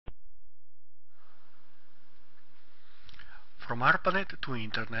From Arpanet to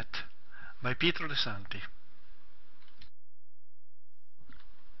Internet by Pietro De Santi.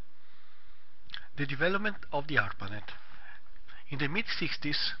 The development of the Arpanet. In the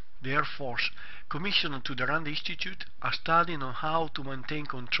mid-60s, the Air Force commissioned to the RAND Institute a study on how to maintain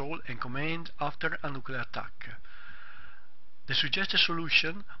control and command after a nuclear attack. The suggested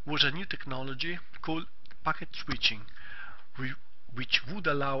solution was a new technology called packet switching, which would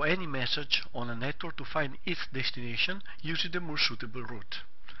allow any message on a network to find its destination using the more suitable route.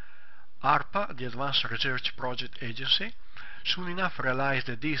 ARPA, the Advanced Research Project Agency, soon enough realized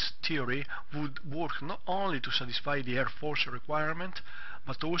that this theory would work not only to satisfy the Air Force requirement,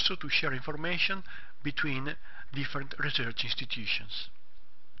 but also to share information between different research institutions.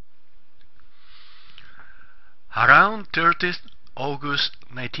 Around 30th August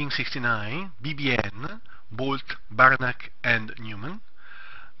 1969, BBN, Bolt, Barnack and Newman,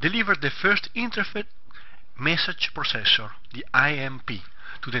 delivered the first Interface Message Processor, the IMP,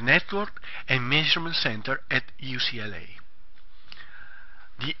 to the Network and Measurement Center at UCLA.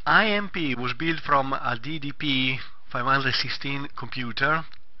 The IMP was built from a DDP 516 computer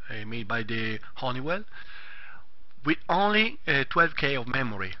made by the Honeywell with only 12K of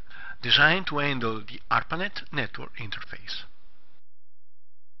memory, designed to handle the Arpanet network interface.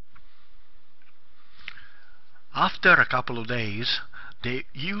 After a couple of days, the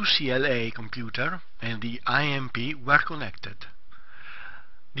UCLA computer and the IMP were connected.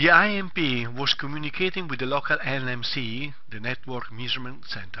 The IMP was communicating with the local NMC, the Network Measurement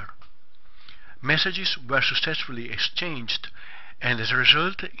Center. Messages were successfully exchanged, and as a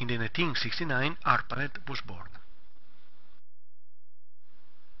result, in the 1969, Arpanet was born.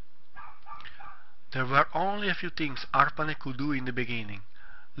 There were only a few things Arpanet could do in the beginning: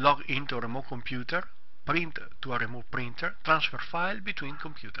 log into a remote computer, print to a remote printer, transfer file between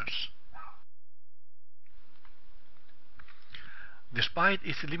computers. Despite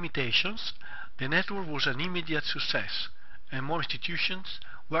its limitations, the network was an immediate success, and more institutions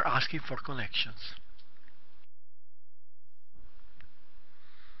were asking for connections.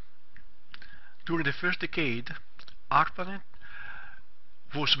 During the first decade, Arpanet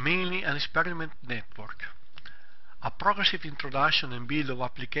was mainly an experiment network. A progressive introduction and build of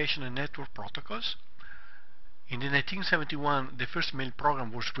application and network protocols. In 1971, the first mail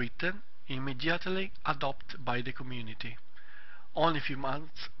program was written, immediately adopted by the community. Only a few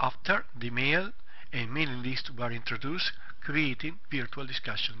months after, the mail and mailing list were introduced, creating virtual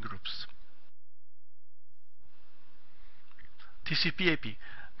discussion groups. TCP/IP.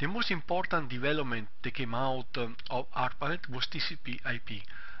 The most important development that came out of Arpanet was TCP/IP.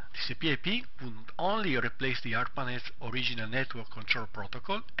 TCP/IP would not only replace the Arpanet's original network control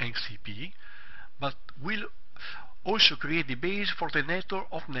protocol, NCP, but will also create the base for the network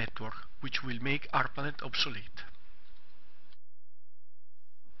of networks, which will make Arpanet obsolete.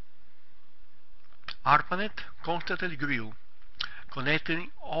 Arpanet constantly grew,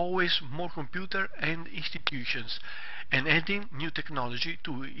 connecting always more computers and institutions, and adding new technology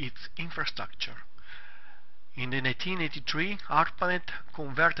to its infrastructure. In 1983, Arpanet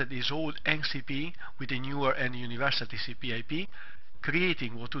converted its old NCP with a newer and universal TCP/IP,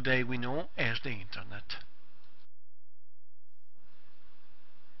 creating what today we know as the Internet.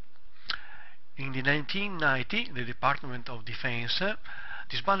 In 1990, the Department of Defense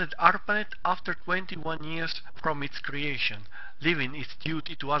disbanded Arpanet after 21 years from its creation, leaving its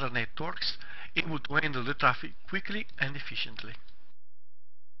duty to other networks able to handle the traffic quickly and efficiently.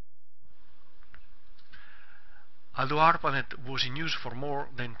 Although Arpanet was in use for more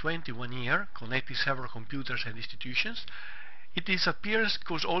than 21 years, connecting several computers and institutions, its disappearance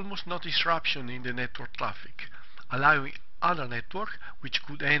caused almost no disruption in the network traffic, allowing other networks, which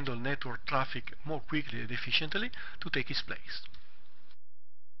could handle network traffic more quickly and efficiently, to take its place.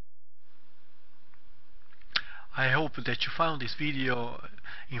 I hope that you found this video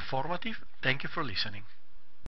informative. Thank you for listening.